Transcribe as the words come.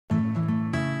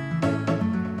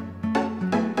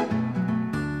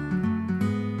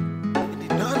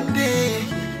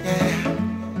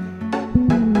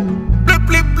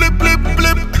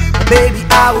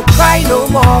I will cry no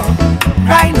more,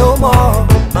 cry no more.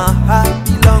 My heart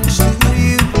belongs to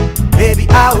you. Baby,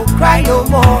 I will cry no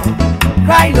more,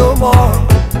 cry no more.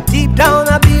 Deep down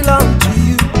I belong to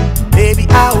you. Baby,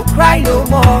 I will cry no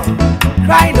more,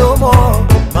 cry no more.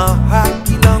 My heart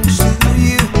belongs to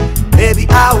you. Baby,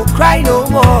 I will cry no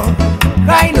more,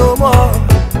 cry no more.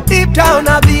 Deep down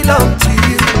I belong to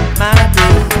you, my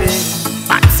baby.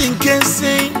 I think and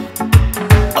sing.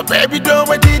 Oh baby, don't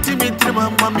want it to me, my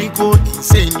mommy go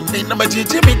insane. Ain't no magic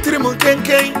to me, my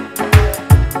ken.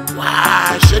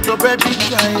 Why should your baby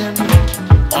cry?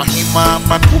 Oh, he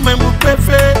mama, come and move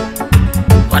perfect.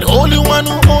 But the only one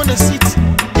who owns a seat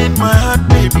in my heart,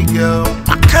 baby girl.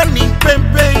 I can't need pain.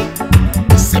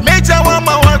 Say, major one,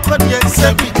 my work on yes,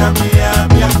 every come here.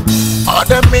 All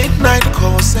the midnight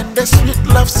calls and the sweet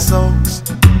love songs.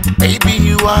 Baby,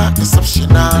 you are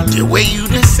exceptional. The way you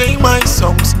they sing my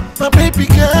songs, my baby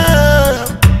girl.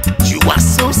 You are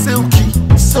so silky,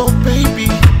 so baby.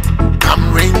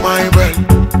 Come ring my bell.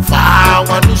 Far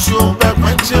want to show back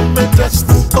when you me touched.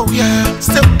 Oh yeah,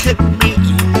 still keep me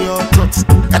in your thoughts.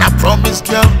 And I promise,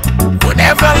 girl, we'll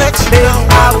never let you down.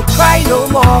 I will cry no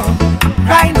more,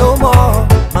 cry no more.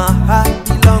 My heart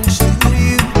belongs to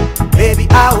you. Baby,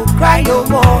 I will cry no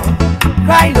more,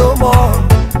 cry no more.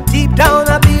 Deep down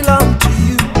I belong to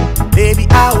you. Baby,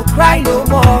 I will cry no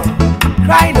more,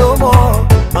 cry no more.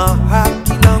 My heart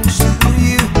belongs to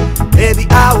you. Baby,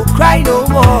 I will cry no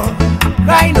more,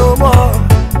 cry no more.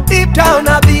 Deep down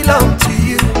I belong to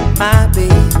you, my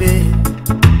baby.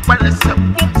 Well, it's a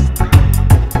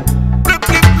blip,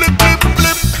 blip, blip, blip,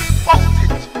 blip.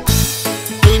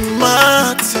 In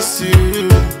my tissue,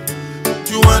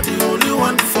 you are the only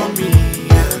one for me.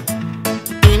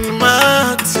 Yeah. In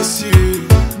my tissue,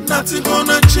 nothing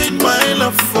gonna change my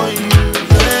love for you.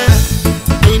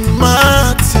 Yeah. In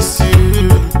my tissue,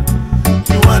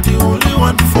 you are the only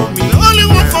one for me. The only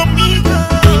one for me.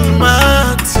 In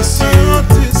my tissue,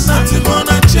 nothing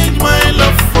gonna change my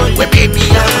love for you. Well, baby,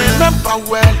 I remember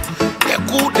well the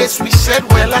good days we said.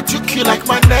 Well, I took you like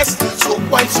my nest. So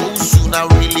why so soon? I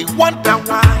really wonder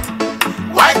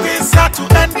why things had to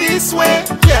end this way.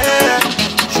 Yeah,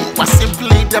 you are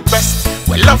simply the best.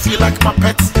 We love you like my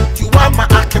pet. You are my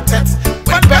architect.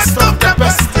 We're best of the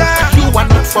best. And you are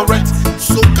not for it.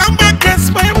 So come back and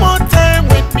spend more time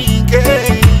with me,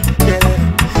 girl.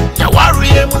 Yeah, worry,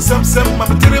 some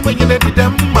I'm dreaming you let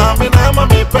them, mom, and I'm a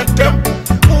me pet them.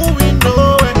 Oh, we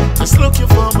know it. Just looking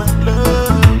for my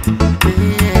love.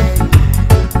 Yeah.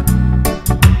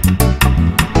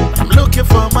 I'm looking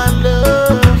for my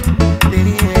love.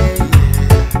 Yeah.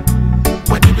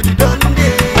 What you be done,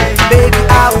 yeah. Baby,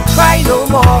 I will cry no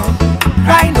more,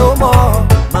 cry no more.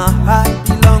 My heart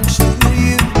belongs to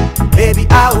you. Baby,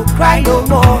 I will cry no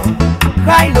more,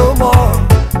 cry no more.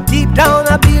 Deep down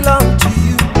I belong to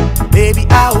you. Baby,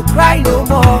 I will cry no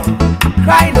more,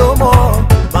 cry no more.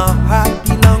 My heart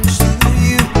belongs to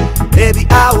you. Baby,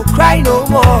 I will cry no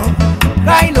more,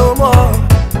 cry no more.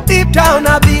 Deep down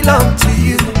I belong to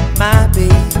you, my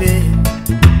baby.